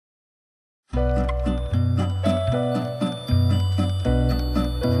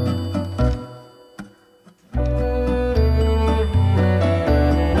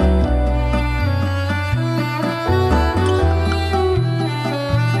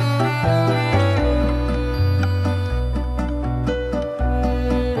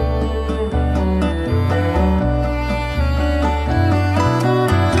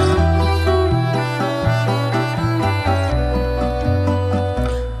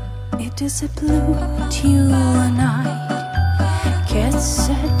is a blue night. Cats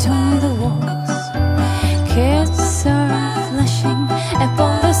set on the walls. Cats are flashing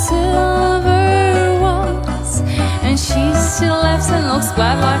upon the silver walls. And she still laughs and looks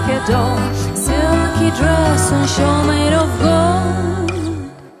quite like a doll. Silky dress and shawl made of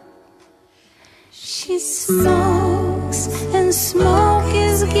gold. She smokes and smoke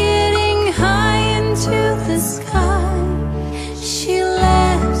is getting high into the sky. She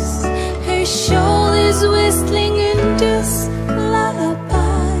laughs, her shawl is whistling in this lullaby.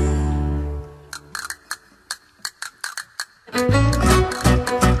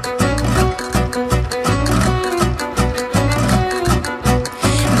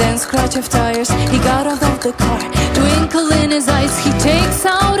 Then scratch of tires, he got out of the car. Twinkle in his eyes, he takes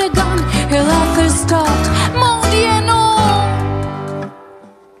out a gun. Her laughter stopped, mon Dieu non.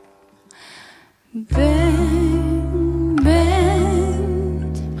 Bang,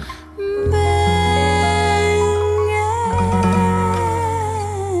 bang, bang.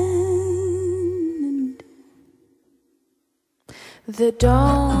 The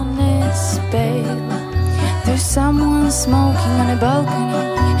dawn is pale. There's someone smoking on a balcony.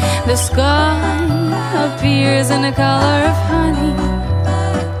 The sky appears in the color of honey.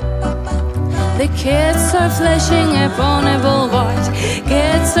 The kids are flashing upon a boulevard.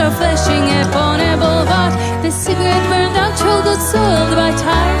 Kids are flashing upon a boulevard. The cigarette burned out, childhood soiled by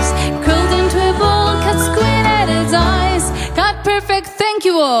tires. Curled into a ball, cut squint at its eyes. Got perfect, thank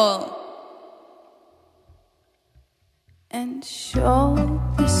you all. And show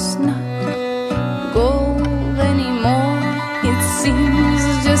is not gold anymore. It seems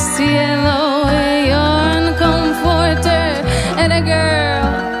just yellow, a yarn comforter. And a girl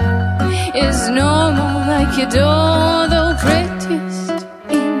is normal like a doll, though prettiest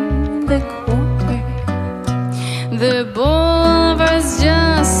in the quarter. The boulevard's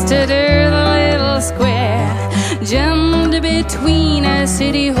just a dirty little square, jammed between a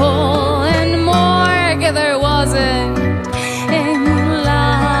city hall and morgue. There wasn't any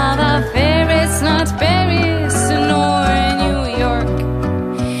love affair. It's not Paris nor New York.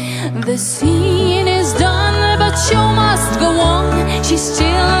 The scene is done, but show must go on. She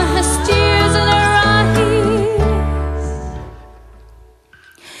still has tears in her eyes.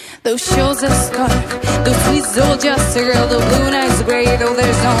 Those shows of scarf, those sweet soul just a girl, though blue nights gray, though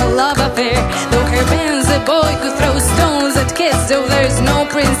there's no love affair. Though her band's a boy who throws stones at kids, though there's no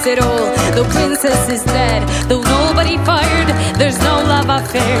prince at all. Though princess is dead, though nobody fired, there's no love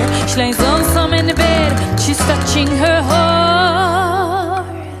affair. She lays lonesome in the bed, she's touching her heart.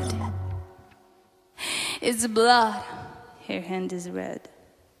 It's blood, her hand is red.